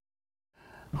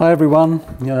Hi everyone,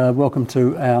 welcome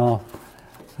to our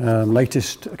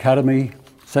latest Academy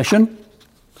session,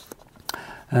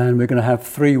 and we're going to have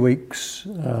 3 weeks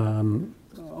on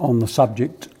the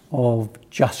subject of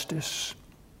justice.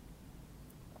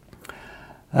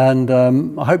 And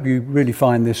I hope you really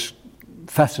find this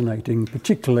fascinating,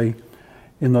 particularly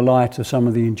in the light of some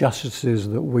of the injustices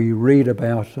that we read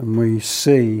about and we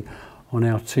see on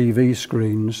our TV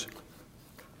screens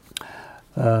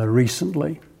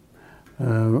recently.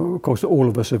 Of course, all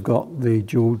of us have got the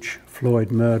George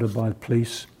Floyd murder by the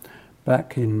police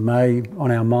back in May on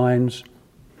our minds.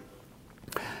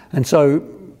 And so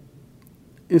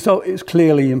it's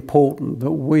clearly important that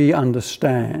we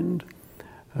understand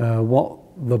what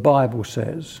the Bible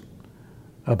says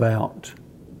about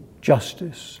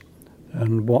justice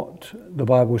and what the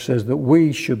Bible says that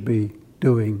we should be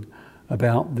doing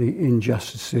about the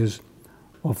injustices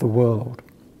of the world.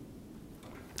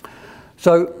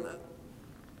 So,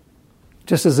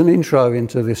 just as an intro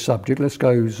into this subject, let's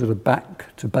go sort of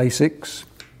back to basics.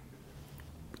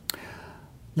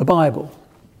 The Bible.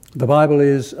 The Bible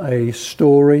is a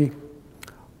story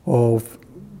of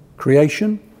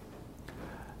creation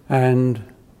and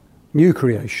new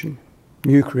creation.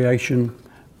 New creation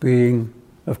being,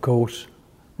 of course,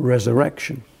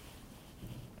 resurrection.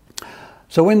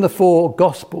 So when the 4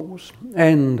 Gospels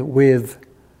end with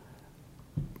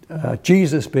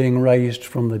Jesus being raised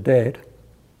from the dead,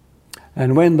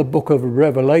 and when the book of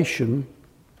Revelation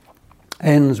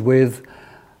ends with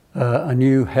a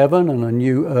new heaven and a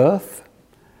new earth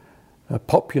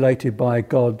populated by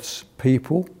God's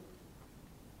people,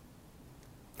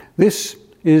 this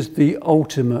is the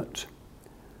ultimate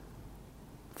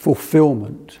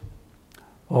fulfillment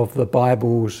of the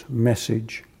Bible's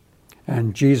message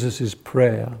and Jesus'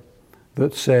 prayer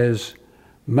that says,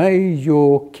 "May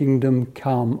your kingdom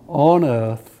come on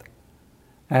earth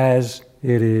as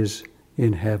it is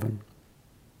in heaven."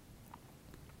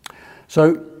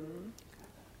 So,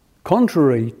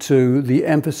 contrary to the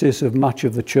emphasis of much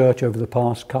of the church over the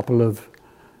past couple of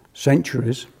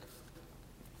centuries,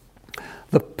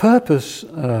 the purpose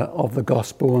of the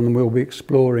gospel, and we'll be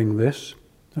exploring this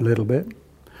a little bit,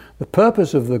 the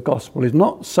purpose of the gospel is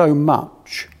not so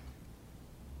much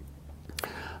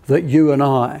that you and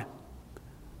I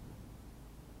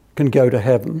can go to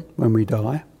heaven when we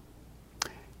die.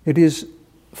 It is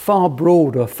far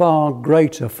broader, far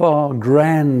greater, far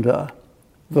grander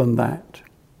than that.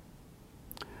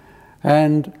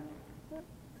 And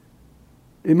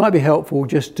it might be helpful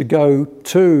just to go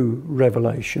to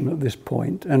Revelation at this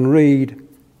point and read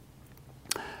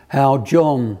how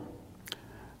John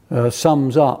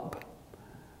sums up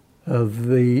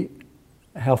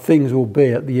how things will be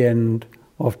at the end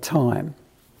of time.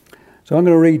 So I'm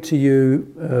going to read to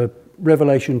you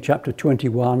Revelation chapter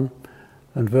 21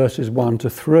 and verses 1 to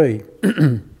 3.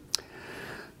 It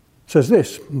says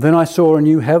this: "Then I saw a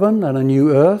new heaven and a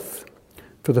new earth,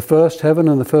 for the first heaven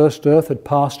and the first earth had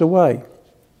passed away,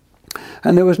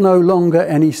 and there was no longer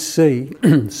any sea."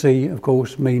 Sea, of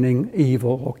course, meaning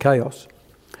evil or chaos.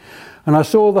 "And I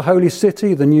saw the holy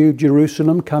city, the new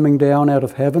Jerusalem, coming down out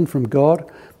of heaven from God,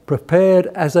 prepared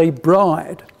as a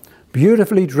bride,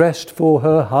 beautifully dressed for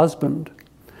her husband.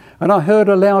 And I heard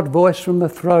a loud voice from the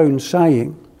throne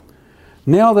saying,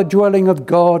 'Now the dwelling of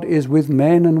God is with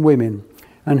men and women,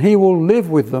 and he will live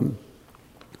with them.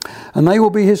 And they will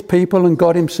be his people, and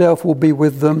God himself will be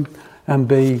with them and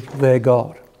be their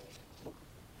God.'"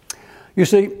 You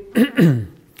see,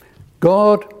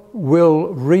 God will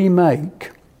remake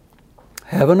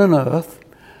heaven and earth,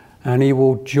 and he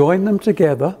will join them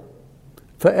together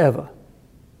forever.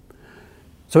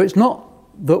 So it's not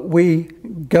that we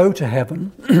go to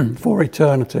heaven for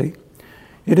eternity.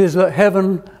 It is that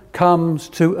heaven comes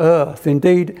to earth.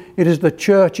 Indeed, it is the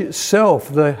church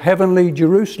itself, the heavenly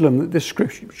Jerusalem that this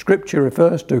scripture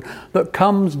refers to, that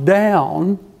comes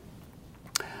down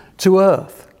to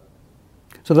earth.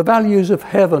 So the values of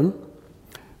heaven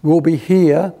will be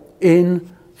here in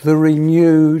the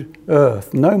renewed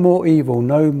earth. No more evil,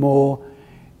 no more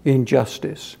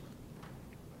injustice.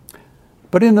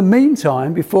 But in the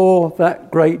meantime, before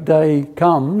that great day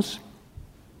comes,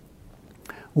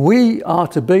 we are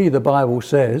to be, the Bible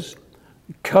says,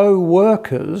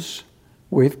 co-workers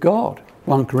with God.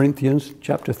 1 Corinthians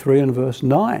chapter 3 and verse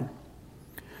 9.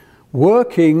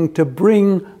 Working to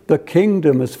bring the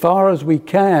kingdom as far as we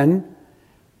can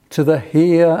to the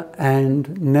here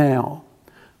and now.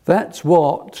 That's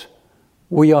what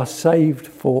we are saved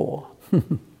for.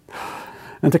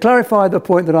 And to clarify the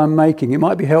point that I'm making, it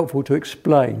might be helpful to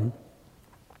explain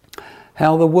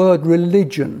how the word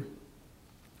religion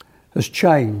has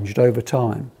changed over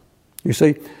time. You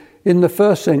see, in the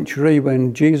first century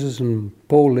when Jesus and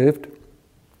Paul lived,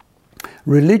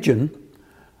 religion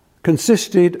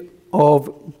consisted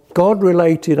of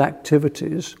God-related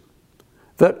activities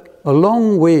that,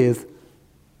 along with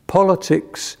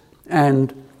politics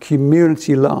and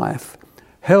community life,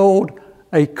 held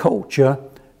a culture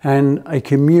and a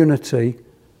community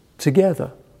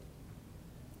together.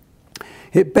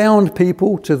 It bound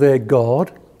people to their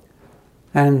God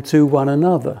and to one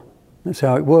another. That's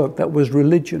how it worked. That was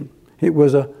religion. It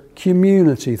was a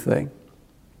community thing.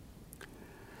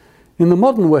 In the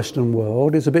modern Western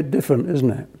world, it's a bit different,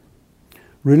 isn't it?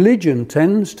 Religion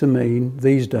tends to mean,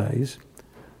 these days,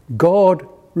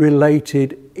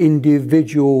 God-related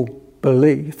individual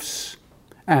beliefs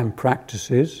and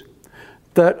practices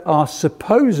that are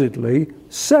supposedly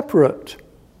separate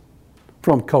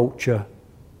from culture,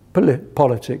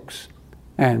 politics,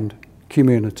 and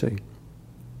community.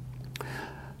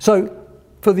 So,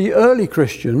 for the early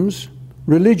Christians,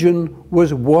 religion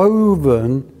was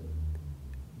woven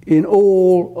in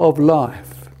all of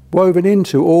life, woven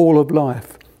into all of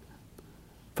life.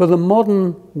 For the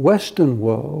modern Western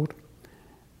world,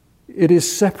 it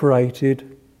is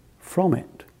separated from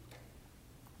it.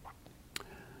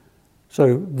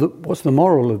 So what's the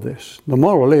moral of this? The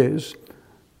moral is,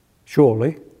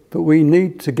 surely, that we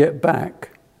need to get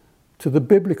back to the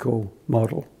biblical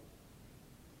model.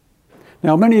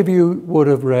 Now, many of you would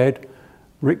have read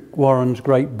Rick Warren's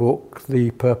great book,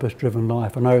 The Purpose-Driven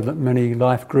Life. I know that many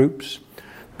life groups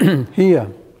here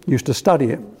used to study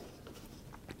it.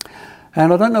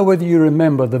 And I don't know whether you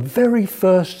remember the very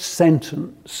first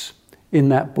sentence in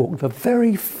that book, the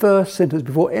very first sentence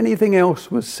before anything else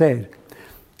was said.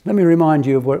 Let me remind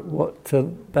you of what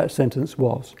that sentence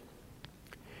was.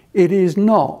 It is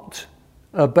not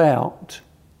about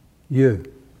you.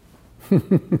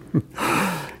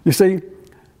 You see,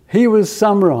 he was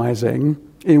summarising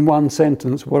in one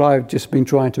sentence what I've just been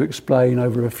trying to explain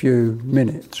over a few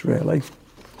minutes, really.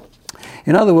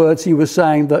 In other words, he was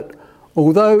saying that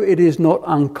although it is not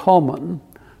uncommon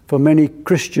for many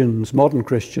Christians, modern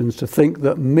Christians, to think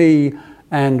that me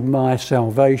and my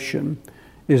salvation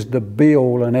is the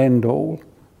be-all and end-all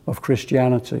of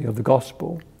Christianity, of the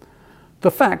gospel,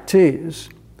 the fact is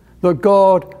that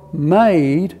God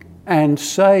made and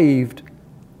saved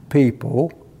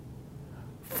people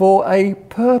for a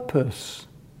purpose,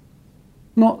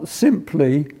 not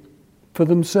simply for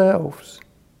themselves.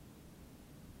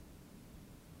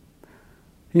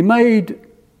 He made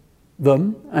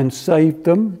them and saved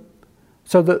them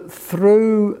so that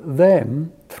through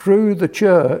them, through the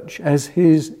church as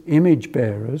his image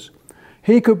bearers,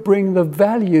 he could bring the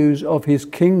values of his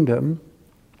kingdom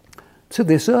to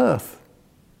this earth.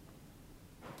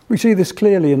 We see this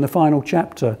clearly in the final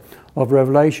chapter of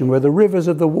Revelation, where the rivers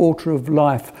of the water of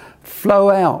life flow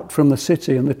out from the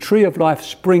city and the tree of life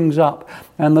springs up,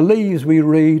 and the leaves, we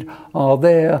read, are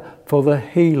there for the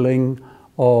healing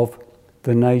of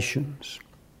the nations.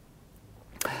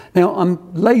 Now,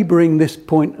 I'm labouring this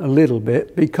point a little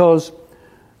bit because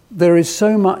there is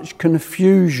so much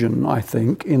confusion, I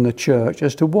think, in the church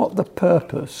as to what the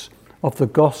purpose of the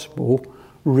gospel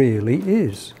really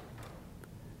is.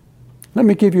 Let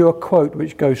me give you a quote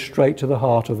which goes straight to the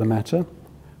heart of the matter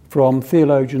from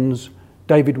theologians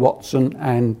David Watson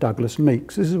and Douglas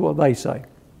Meeks. This is what they say.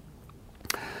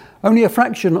 Only a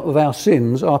fraction of our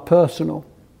sins are personal.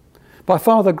 By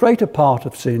far the greater part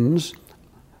are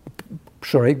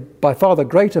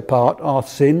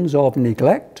sins of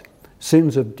neglect,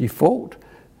 sins of default,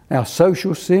 our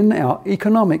social sin, our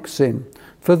economic sin.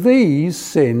 For these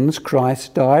sins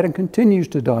Christ died and continues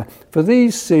to die. For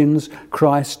these sins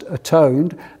Christ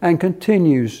atoned and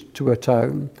continues to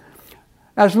atone.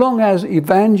 As long as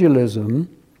evangelism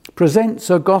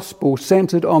presents a gospel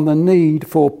centred on the need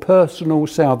for personal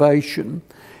salvation,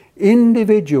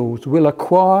 individuals will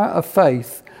acquire a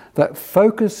faith that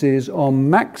focuses on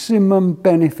maximum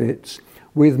benefits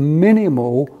with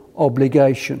minimal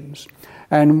obligations.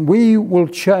 And we will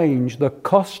change the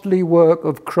costly work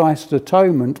of Christ's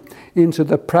atonement into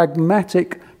the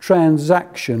pragmatic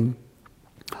transaction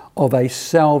of a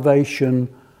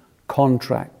salvation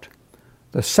contract.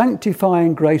 The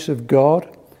sanctifying grace of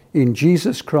God in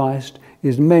Jesus Christ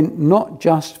is meant not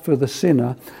just for the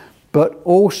sinner, but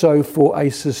also for a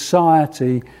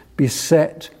society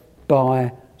beset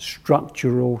by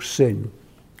structural sin.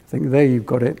 I think there you've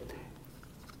got it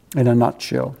in a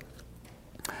nutshell.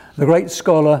 The great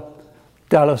scholar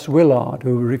Dallas Willard,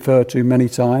 who we refer to many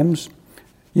times,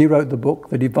 he wrote the book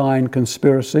The Divine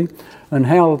Conspiracy, and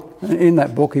how in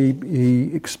that book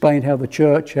he explained how the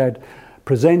church had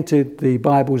presented the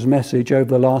Bible's message over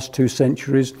the last 2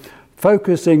 centuries,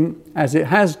 focusing, as it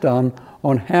has done,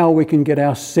 on how we can get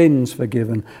our sins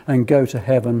forgiven and go to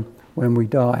heaven when we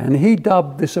die. And he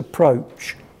dubbed this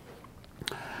approach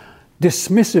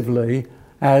dismissively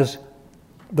as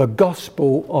the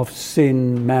gospel of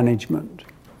sin management.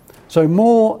 So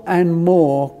more and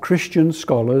more Christian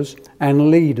scholars and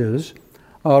leaders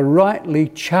are rightly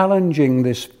challenging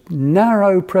this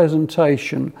narrow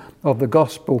presentation of the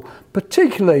gospel,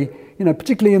 particularly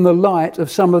in the light of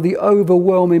some of the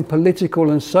overwhelming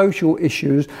political and social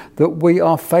issues that we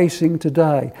are facing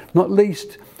today, not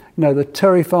least, the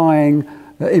terrifying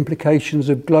implications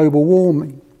of global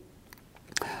warming,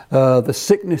 the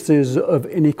sicknesses of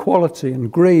inequality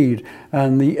and greed,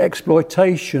 and the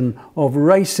exploitation of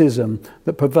racism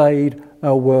that pervade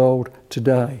our world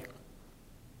today.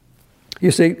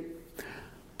 You see,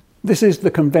 this is the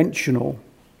conventional,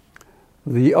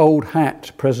 the old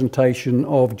hat presentation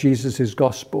of Jesus'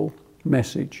 gospel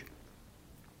message,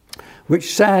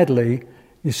 which sadly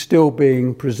is still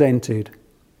being presented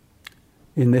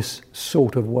in this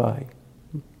sort of way.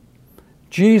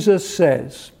 Jesus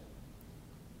says,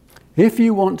 if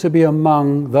you want to be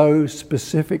among those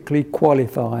specifically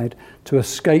qualified to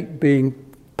escape being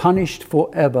punished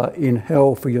forever in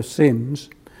hell for your sins,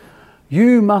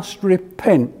 you must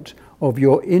repent of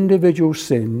your individual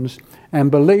sins and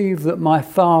believe that my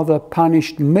Father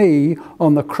punished me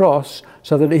on the cross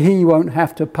so that he won't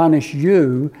have to punish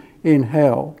you in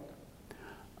hell.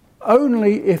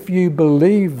 Only if you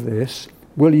believe this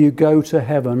will you go to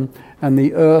heaven, and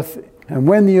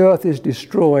when the earth is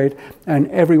destroyed and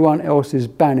everyone else is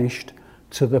banished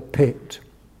to the pit.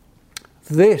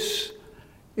 This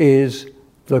is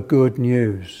the good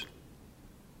news.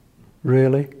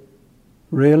 Really?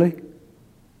 Really?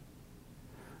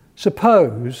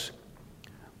 Suppose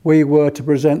we were to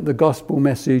present the gospel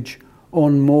message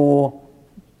on more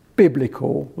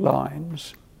biblical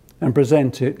lines and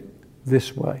present it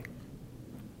this way.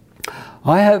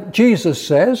 Jesus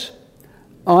says,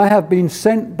 I have been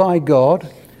sent by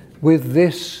God with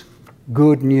this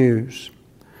good news,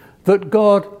 that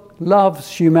God loves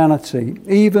humanity,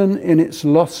 even in its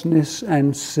lostness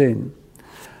and sin.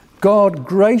 God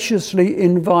graciously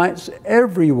invites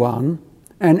everyone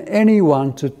and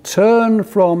anyone to turn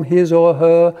from his or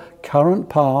her current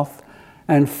path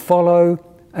and follow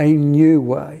a new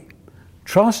way.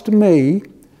 Trust me,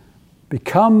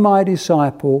 become my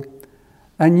disciple,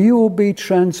 and you will be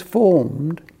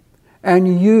transformed,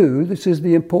 and you, this is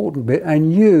the important bit,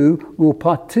 and you will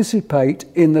participate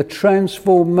in the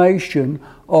transformation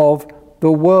of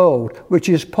the world, which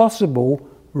is possible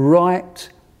right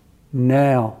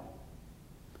now.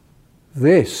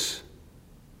 This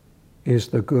is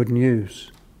the good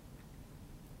news.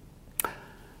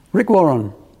 Rick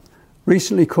Warren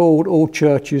recently called all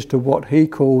churches to what he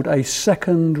called a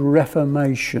second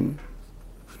Reformation.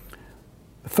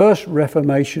 The first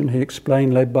Reformation, he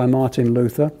explained, led by Martin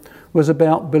Luther, was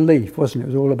about belief, wasn't it? It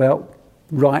was all about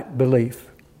right belief.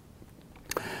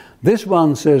 This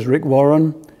one, says Rick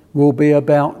Warren, will be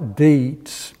about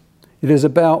deeds. It is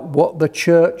about what the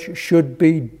church should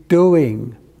be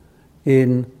doing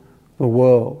in the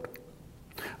world.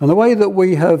 And the way that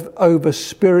we have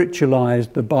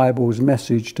over-spiritualized the Bible's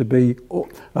message to be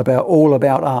all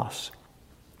about us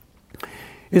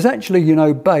is actually,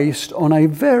 based on a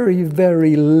very,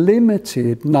 very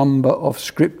limited number of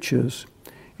scriptures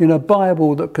in a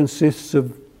Bible that consists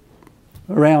of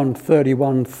around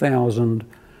 31,000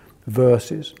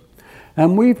 verses.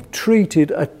 And we've treated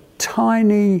a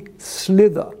tiny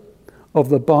slither of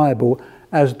the Bible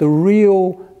as the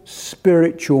real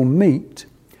spiritual meat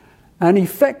and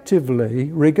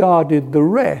effectively regarded the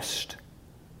rest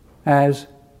as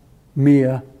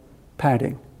mere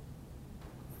padding.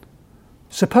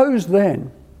 Suppose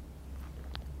then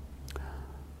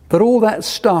that all that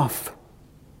stuff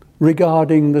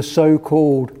regarding the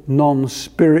so-called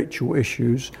non-spiritual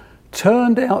issues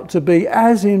turned out to be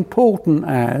as important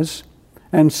as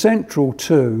and central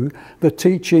to the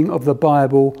teaching of the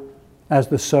Bible as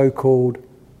the so-called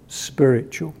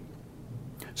spiritual.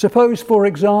 Suppose, for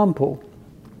example,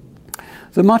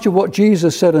 that much of what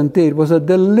Jesus said and did was a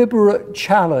deliberate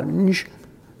challenge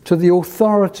to the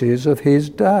authorities of his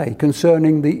day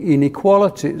concerning the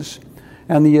inequalities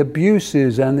and the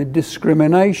abuses and the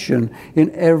discrimination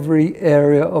in every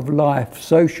area of life,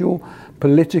 social,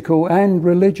 political and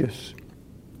religious.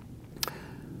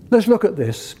 Let's look at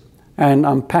this and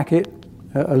unpack it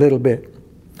a little bit.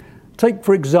 Take,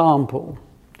 for example,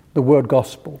 the word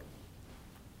gospel,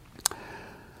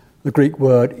 the Greek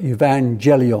word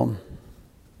evangelion,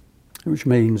 which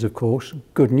means, of course,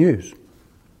 good news.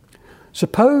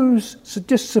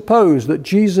 Just suppose that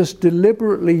Jesus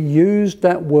deliberately used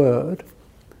that word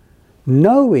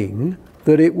knowing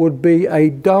that it would be a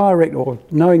direct, or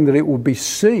knowing that it would be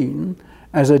seen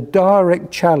as a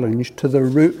direct challenge to the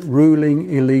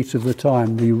ruling elite of the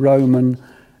time, the Roman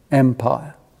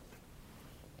Empire.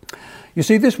 You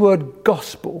see, this word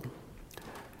gospel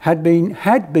had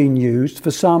been used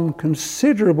for some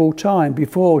considerable time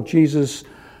before Jesus'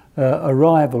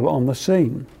 arrival on the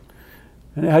scene.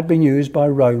 And it had been used by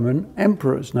Roman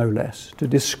emperors, no less, to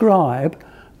describe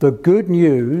the good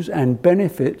news and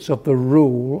benefits of the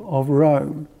rule of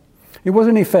Rome. It was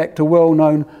in effect a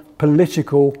well-known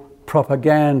political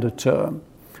propaganda term.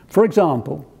 For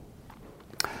example,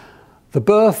 the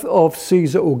birth of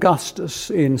Caesar Augustus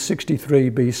in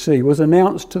 63 BC was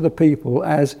announced to the people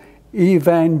as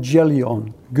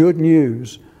Evangelion, good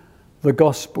news, the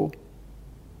gospel.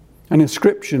 An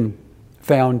inscription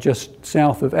found just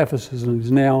south of Ephesus and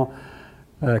is now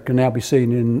can now be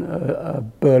seen in a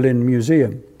Berlin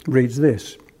museum reads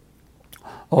this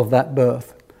of that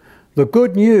birth: the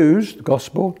good news, the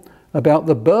gospel, about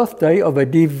the birthday of a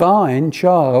divine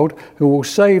child who will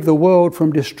save the world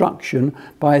from destruction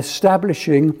by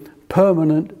establishing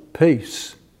permanent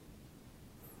peace.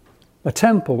 A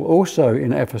temple also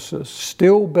in Ephesus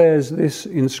still bears this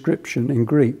inscription in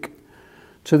Greek: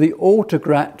 to the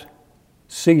autocrat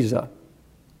Caesar,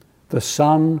 the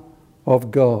Son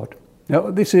of God.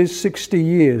 Now, this is 60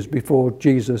 years before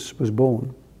Jesus was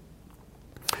born.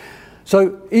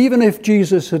 So even if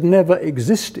Jesus had never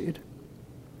existed,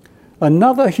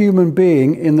 another human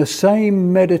being in the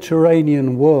same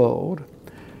Mediterranean world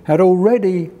had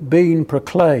already been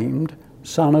proclaimed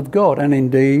Son of God, and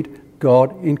indeed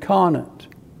God incarnate.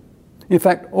 In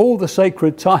fact, all the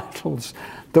sacred titles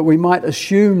that we might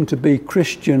assume to be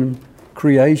Christian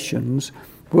creations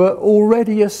were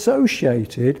already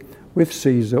associated with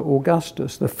Caesar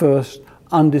Augustus, the first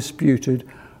undisputed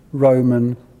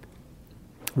Roman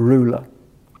ruler.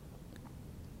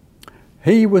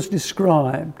 He was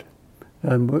described,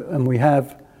 and we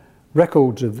have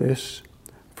records of this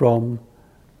from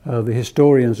the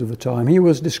historians of the time, he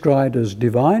was described as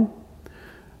divine,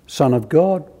 Son of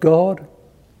God, God,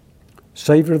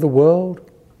 Saviour of the world,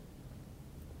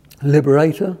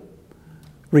 Liberator,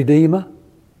 Redeemer.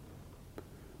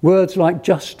 Words like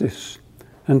justice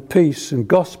and peace and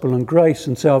gospel and grace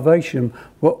and salvation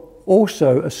were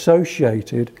also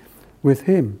associated with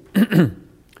him.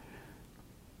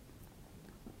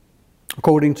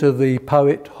 According to the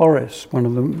poet Horace, one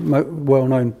of the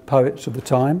well-known poets of the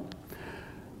time,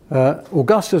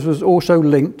 Augustus was also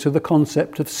linked to the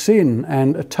concept of sin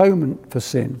and atonement for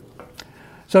sin.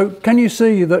 So can you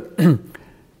see that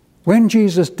when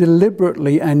Jesus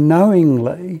deliberately and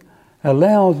knowingly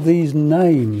allowed these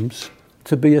names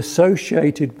to be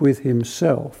associated with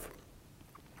himself,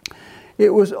 it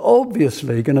was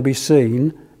obviously going to be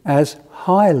seen as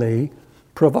highly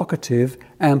provocative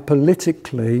and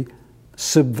politically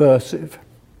subversive.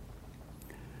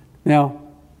 Now,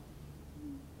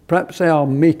 perhaps our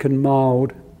meek and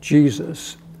mild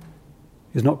Jesus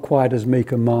is not quite as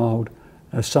meek and mild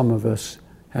as some of us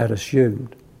had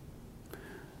assumed.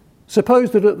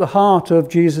 Suppose that at the heart of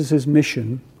Jesus'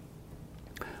 mission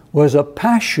was a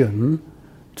passion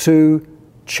to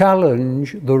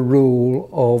challenge the rule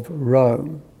of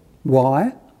Rome.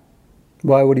 Why?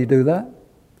 Why would he do that?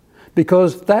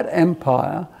 Because that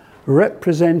empire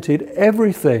represented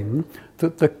everything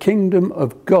that the kingdom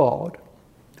of God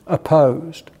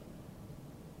opposed.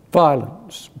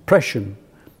 Violence, oppression,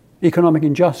 economic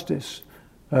injustice,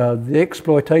 the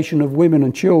exploitation of women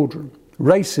and children,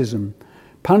 racism,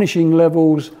 punishing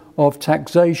levels of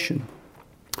taxation,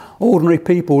 ordinary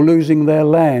people losing their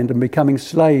land and becoming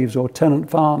slaves or tenant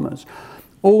farmers.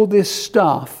 All this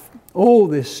stuff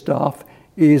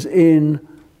is in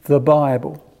the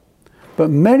Bible. But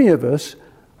many of us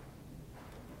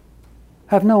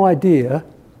have no idea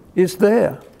it's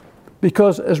there.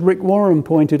 Because, as Rick Warren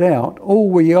pointed out, all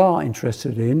we are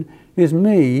interested in is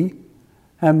me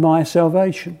and my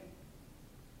salvation.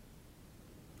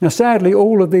 Now, sadly,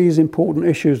 all of these important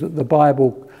issues that the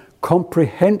Bible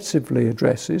comprehensively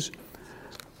addresses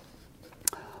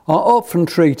are often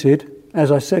treated,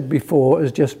 as I said before,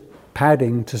 as just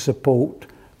padding to support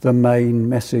the main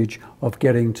message of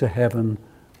getting to heaven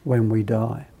when we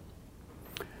die.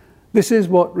 This is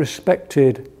what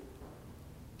respected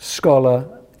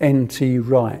scholar N.T.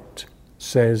 Wright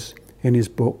says in his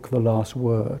book, The Last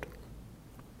Word.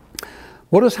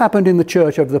 What has happened in the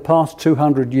church over the past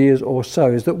 200 years or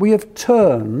so is that we have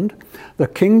turned the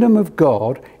kingdom of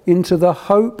God into the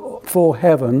hope for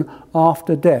heaven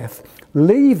after death,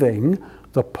 leaving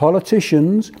the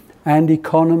politicians and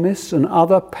economists and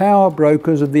other power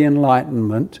brokers of the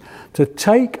Enlightenment to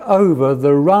take over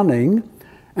the running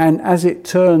and, as it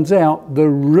turns out, the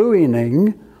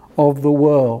ruining of the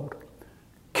world.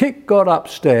 Kick God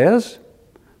upstairs,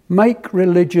 make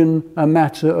religion a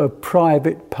matter of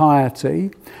private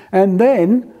piety, and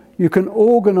then you can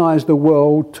organise the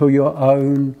world to your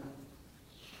own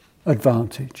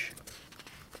advantage.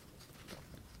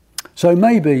 So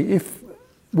maybe if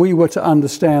we were to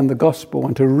understand the gospel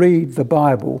and to read the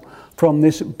Bible from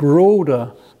this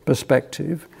broader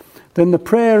perspective, then the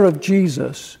prayer of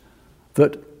Jesus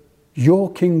that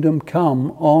your kingdom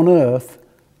come on earth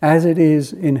as it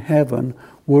is in heaven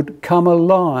would come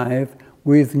alive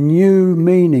with new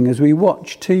meaning as we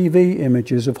watch TV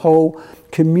images of whole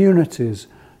communities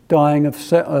dying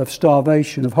of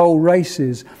starvation, of whole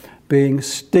races being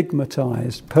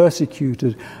stigmatized,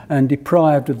 persecuted, and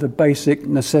deprived of the basic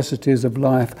necessities of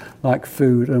life like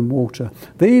food and water.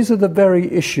 These are the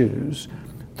very issues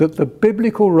that the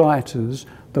biblical writers,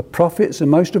 the prophets,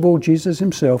 and most of all Jesus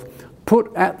himself,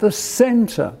 put at the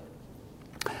centre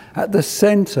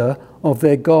of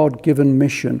their God-given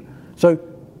mission. So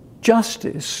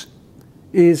justice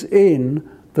is in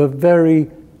the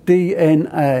very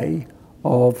DNA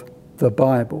of the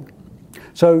Bible.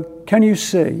 So can you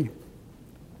see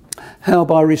how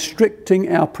by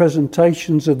restricting our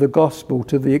presentations of the gospel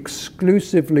to the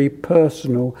exclusively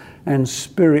personal and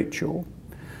spiritual,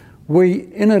 we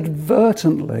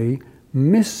inadvertently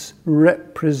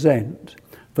misrepresent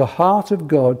the heart of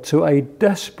God to a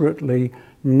desperately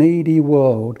needy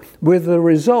world, with the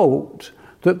result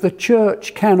that the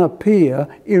church can appear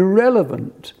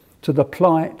irrelevant to the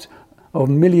plight of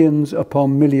millions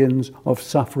upon millions of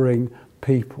suffering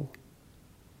people?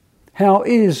 How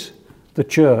is the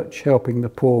church helping the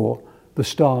poor, the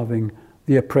starving,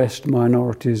 the oppressed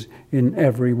minorities in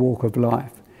every walk of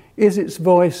life? Is its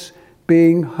voice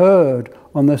being heard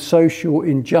on the social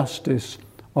injustice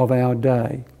of our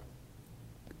day?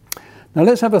 Now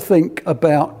let's have a think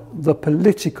about the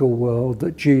political world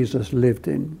that Jesus lived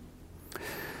in.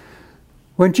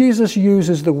 When Jesus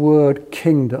uses the word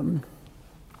kingdom,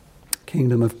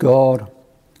 kingdom of God,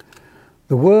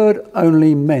 the word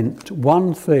only meant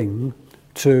one thing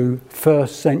to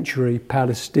first century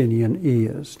Palestinian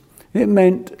ears. It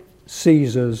meant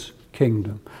Caesar's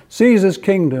kingdom. Caesar's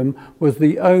kingdom was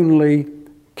the only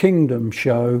kingdom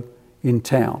show in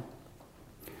town.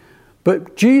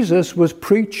 But Jesus was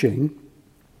preaching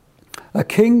a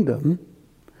kingdom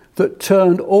that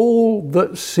turned all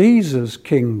that Caesar's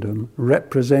kingdom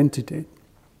represented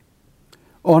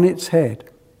on its head.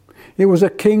 It was a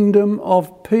kingdom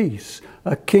of peace,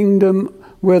 a kingdom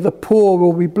where the poor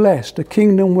will be blessed, a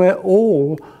kingdom where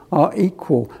all are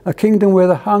equal, a kingdom where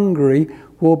the hungry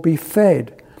will be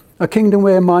fed, a kingdom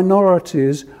where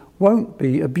minorities won't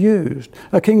be abused,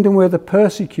 a kingdom where the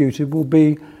persecuted will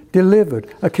be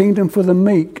delivered, a kingdom for the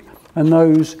meek and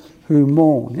those who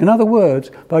mourn. In other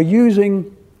words, by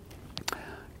using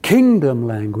kingdom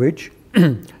language,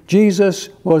 Jesus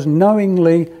was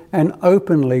knowingly and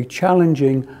openly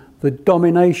challenging the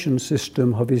domination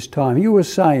system of his time. He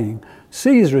was saying,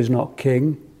 Caesar is not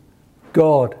king,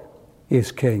 God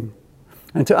is king.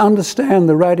 And to understand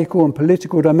the radical and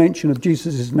political dimension of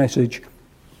Jesus' message,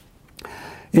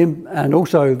 and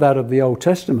also that of the Old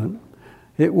Testament,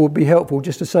 it will be helpful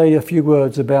just to say a few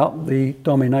words about the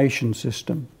domination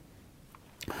system.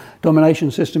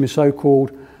 Domination system is so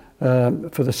called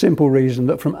for the simple reason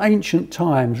that from ancient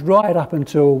times right up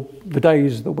until the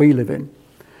days that we live in,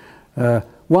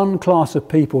 one class of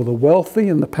people, the wealthy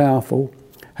and the powerful,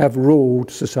 have ruled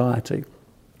society.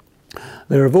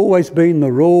 There have always been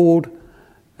the ruled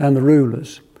and the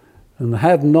rulers, and the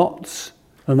have-nots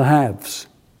and the haves.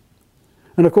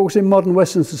 And of course, in modern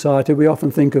Western society, we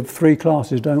often think of three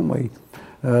classes, don't we?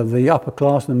 The upper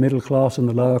class, the middle class, and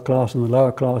the lower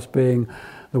class being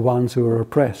the ones who are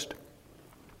oppressed.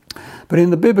 But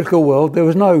in the biblical world, there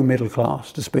was no middle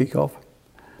class to speak of.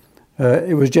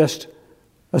 It was just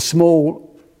a small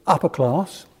upper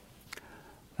class,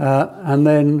 and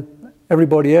then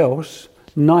everybody else,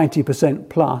 90%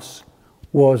 plus,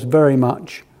 was very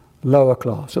much lower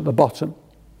class at the bottom.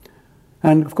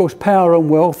 And of course, power and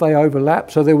wealth, they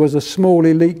overlap. So there was a small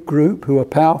elite group who were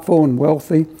powerful and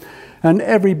wealthy, and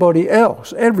everybody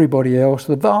else,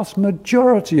 the vast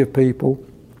majority of people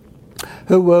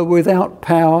who were without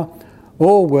power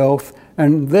or wealth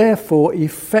and therefore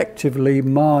effectively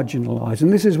marginalised.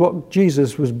 And this is what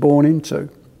Jesus was born into.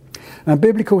 And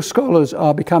biblical scholars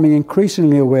are becoming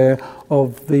increasingly aware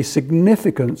of the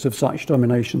significance of such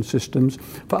domination systems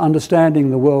for understanding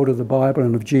the world of the Bible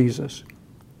and of Jesus.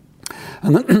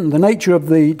 And the nature of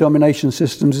the domination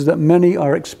systems is that many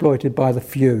are exploited by the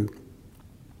few.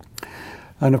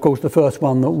 And of course, the first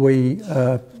one that we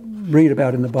read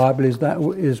about in the Bible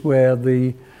is where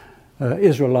the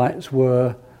Israelites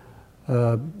were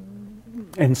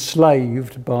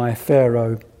enslaved by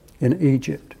Pharaoh in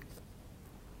Egypt.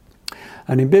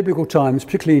 And in biblical times,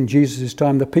 particularly in Jesus'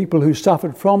 time, the people who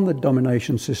suffered from the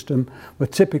domination system were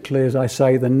typically, as I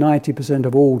say, the 90%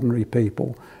 of ordinary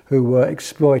people who were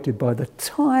exploited by the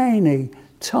tiny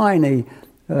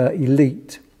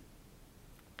elite.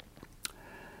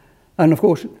 And of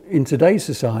course, in today's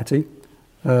society,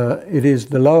 it is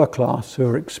the lower class who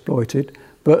are exploited,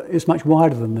 but it's much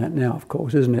wider than that now, of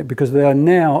course, isn't it? Because there are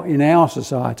now, in our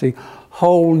society,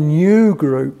 whole new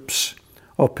groups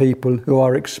of people who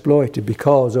are exploited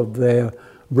because of their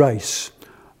race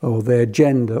or their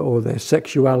gender or their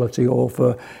sexuality or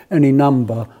for any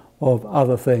number of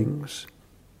other things.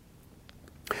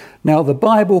 Now, the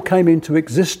Bible came into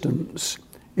existence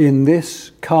in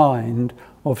this kind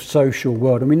of social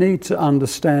world, and we need to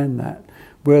understand that,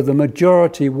 where the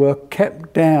majority were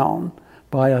kept down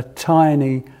by a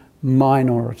tiny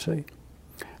minority.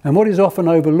 And what is often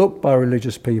overlooked by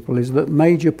religious people is that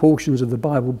major portions of the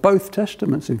Bible, both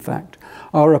Testaments in fact,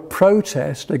 are a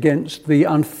protest against the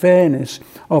unfairness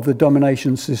of the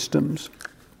domination systems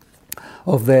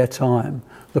of their time.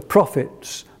 The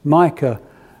prophets, Micah,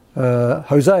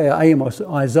 Hosea, Amos,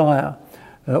 Isaiah,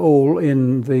 all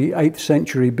in the 8th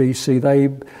century BC,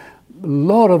 a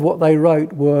lot of what they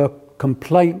wrote were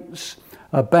complaints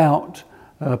about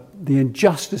the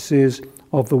injustices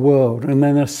of the world. And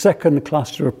then a second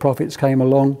cluster of prophets came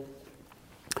along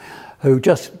who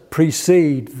just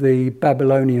precede the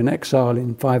Babylonian exile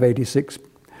in 586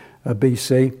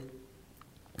 BC.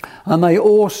 And they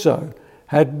also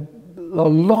had a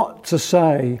lot to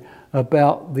say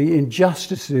about the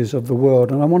injustices of the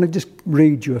world. And I want to just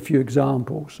read you a few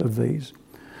examples of these.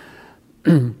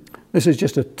 This is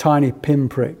just a tiny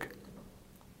pinprick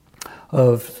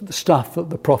of the stuff that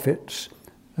the prophets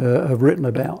have written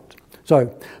about.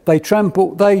 So, they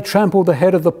trample the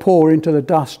head of the poor into the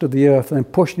dust of the earth and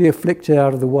push the afflicted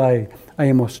out of the way.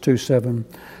 Amos 2:7.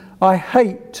 I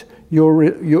hate your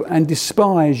and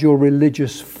despise your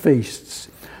religious feasts.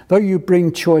 Though you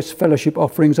bring choice fellowship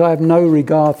offerings, I have no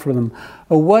regard for them.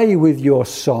 Away with your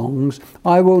songs.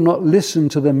 I will not listen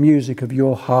to the music of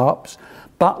your harps,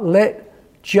 but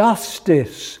let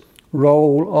justice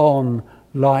roll on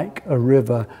like a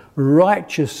river,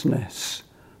 righteousness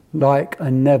like a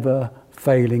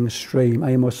never-failing stream.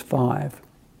 Amos 5.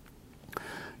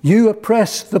 You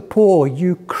oppress the poor,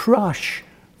 you crush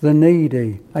the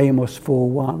needy. Amos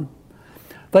 4:1.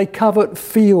 They covet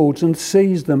fields and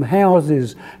seize them,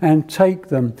 houses and take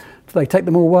them. They take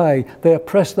them away. They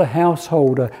oppress the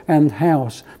householder and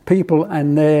house, people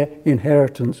and their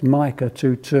inheritance. Micah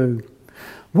 2:2.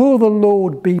 Will the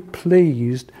Lord be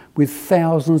pleased with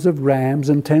thousands of rams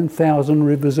and 10,000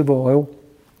 rivers of oil?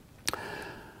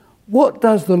 What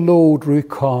does the Lord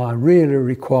really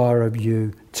require of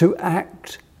you? To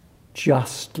act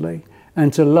justly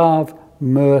and to love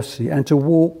mercy and to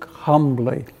walk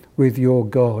humbly with your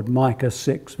God. Micah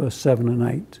 6, verse 7 and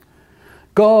 8.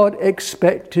 God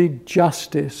expected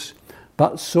justice,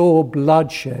 but saw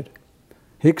bloodshed.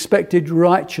 He expected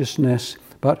righteousness,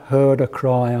 but heard a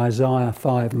cry. Isaiah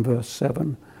 5 and verse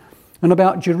 7. And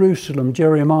about Jerusalem,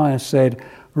 Jeremiah said,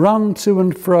 run to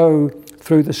and fro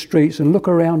through the streets and look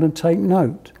around and take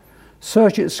note.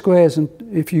 Search its squares and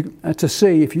to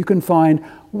see if you can find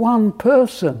one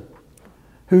person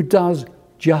who does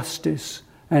justice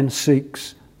and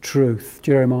seeks truth.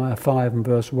 Jeremiah 5 and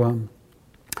verse 1.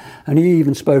 And he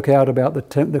even spoke out about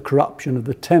the corruption of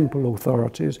the temple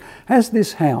authorities. Has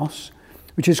this house,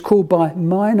 which is called by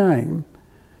my name,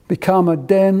 become a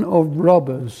den of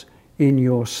robbers in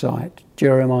your sight?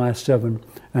 Jeremiah 7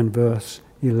 and verse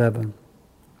 11.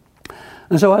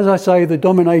 And so, as I say, the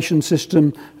domination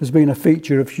system has been a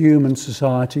feature of human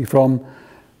society from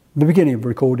the beginning of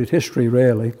recorded history,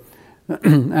 really,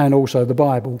 and also the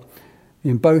Bible.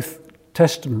 In both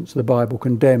Testaments, the Bible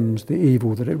condemns the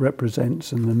evil that it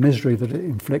represents and the misery that it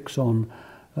inflicts on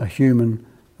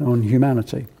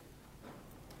humanity.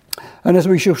 And as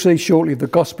we shall see shortly, the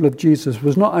gospel of Jesus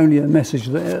was not only a message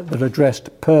that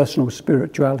addressed personal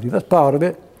spirituality, that's part of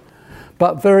it,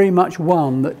 but very much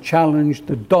one that challenged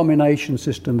the domination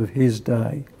system of his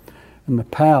day and the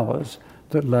powers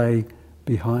that lay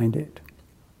behind it.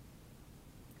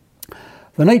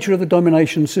 The nature of the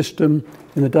domination system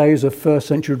in the days of first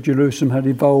century Jerusalem had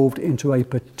evolved into a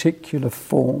particular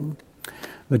form.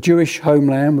 The Jewish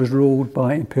homeland was ruled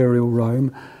by Imperial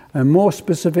Rome, and more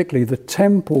specifically, the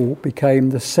temple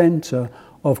became the centre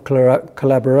of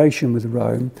collaboration with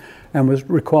Rome and was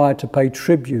required to pay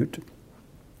tribute,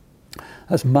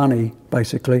 as money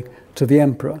basically, to the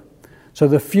emperor. So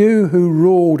the few who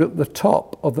ruled at the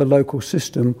top of the local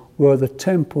system were the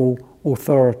temple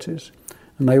authorities,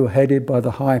 and they were headed by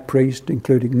the high priest,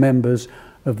 including members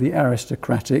of the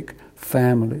aristocratic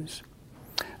families.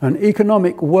 And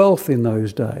economic wealth in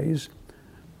those days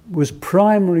was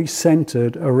primarily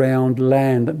centred around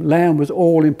land. Land was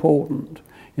all important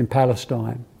in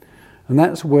Palestine, and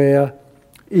that's where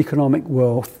economic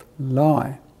wealth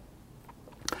lie.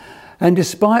 And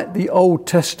despite the Old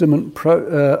Testament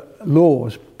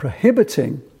laws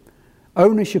prohibiting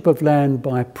ownership of land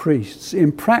by priests,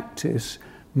 in practice,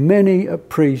 many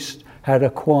priests had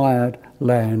acquired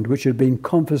land which had been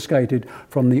confiscated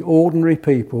from the ordinary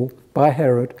people by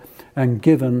Herod and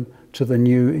given to the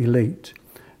new elite.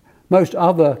 Most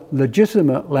other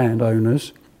legitimate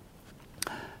landowners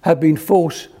had been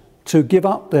forced to give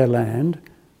up their land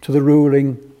to the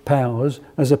ruling powers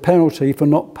as a penalty for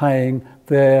not paying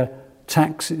their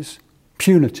taxes,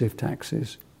 punitive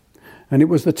taxes. And it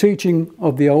was the teaching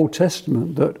of the Old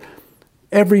Testament that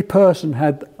every person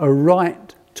had a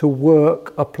right to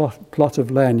work a plot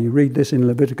of land. You read this in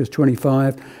Leviticus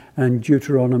 25 and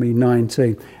Deuteronomy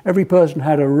 19. Every person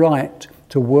had a right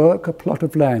to work a plot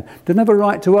of land. Didn't have a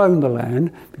right to own the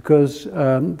land because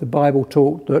the Bible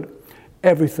taught that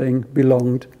everything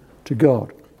belonged to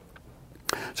God.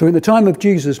 So in the time of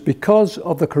Jesus, because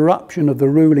of the corruption of the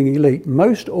ruling elite,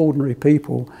 most ordinary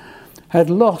people had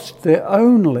lost their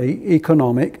only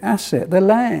economic asset, their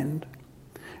land,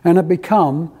 and had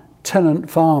become tenant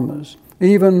farmers.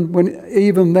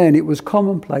 Even then, it was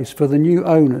commonplace for the new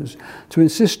owners to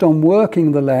insist on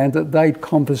working the land that they'd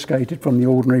confiscated from the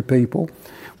ordinary people,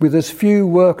 with as few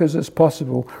workers as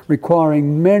possible,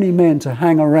 requiring many men to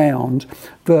hang around,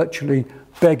 virtually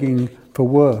begging for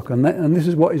work. And this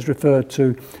is what is referred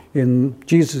to in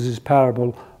Jesus'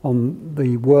 parable on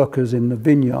the workers in the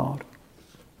vineyard.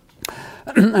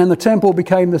 And the temple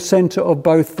became the centre of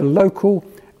both the local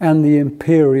and the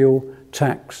imperial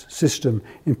tax system,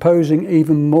 imposing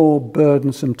even more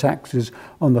burdensome taxes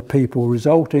on the people,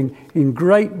 resulting in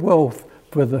great wealth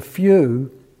for the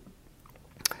few,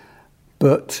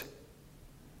 but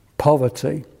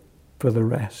poverty for the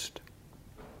rest.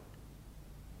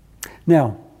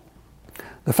 Now,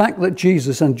 the fact that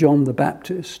Jesus and John the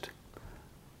Baptist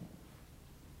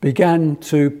began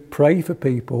to pray for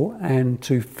people and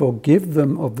to forgive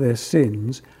them of their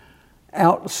sins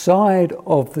outside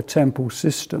of the temple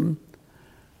system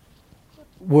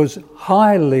was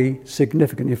highly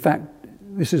significant. In fact,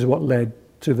 this is what led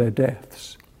to their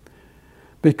deaths.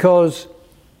 Because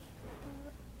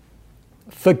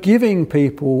forgiving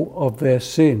people of their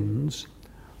sins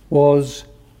was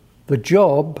the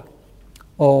job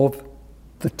of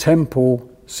the temple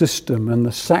system and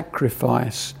the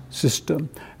sacrifice system.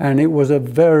 And it was a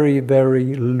very,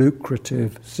 very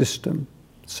lucrative system,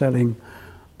 selling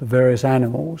the various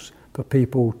animals for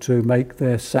people to make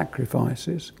their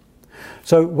sacrifices.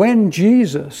 So when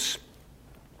Jesus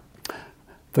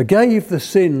forgave the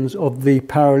sins of the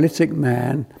paralytic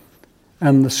man,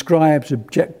 and the scribes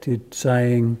objected,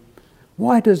 saying,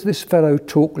 "Why does this fellow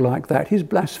talk like that? He's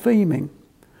blaspheming.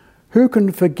 Who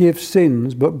can forgive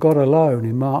sins but God alone?"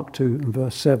 in Mark 2 and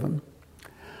verse 7.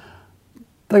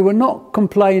 They were not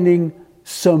complaining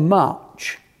so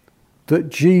much that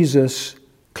Jesus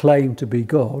claimed to be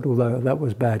God, although that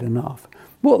was bad enough.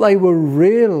 What they were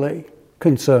really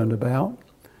concerned about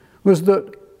was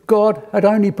that God had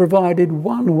only provided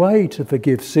one way to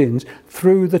forgive sins,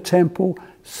 through the temple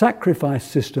sacrifice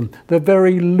system, the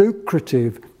very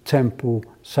lucrative temple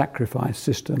sacrifice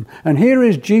system. And here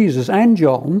is Jesus and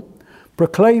John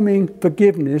proclaiming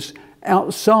forgiveness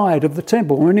outside of the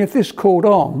temple. And if this caught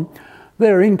on,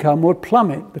 their income would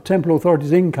plummet. The temple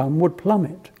authorities' income would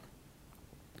plummet.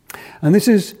 And this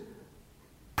is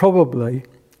probably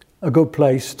a good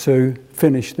place to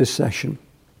finish this session.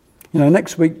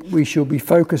 Next week we shall be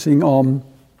focusing on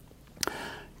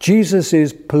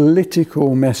Jesus'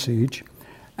 political message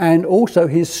and also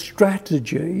his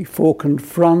strategy for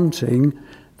confronting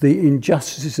the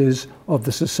injustices of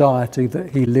the society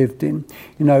that he lived in.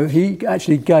 He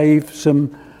actually gave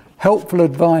some helpful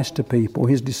advice to people,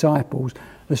 his disciples,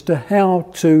 as to how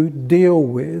to deal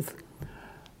with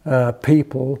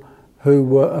people who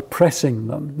were oppressing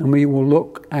them. And we will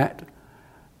look at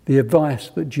the advice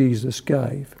that Jesus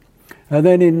gave. And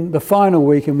then in the final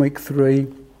week, in week 3,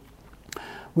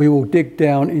 we will dig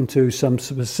down into some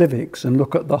specifics and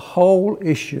look at the whole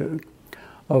issue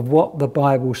of what the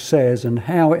Bible says and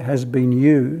how it has been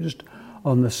used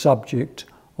on the subject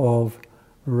of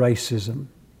racism.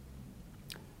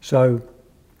 So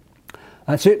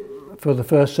that's it for the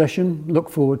first session. Look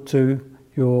forward to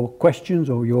your questions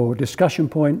or your discussion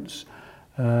points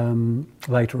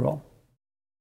later on.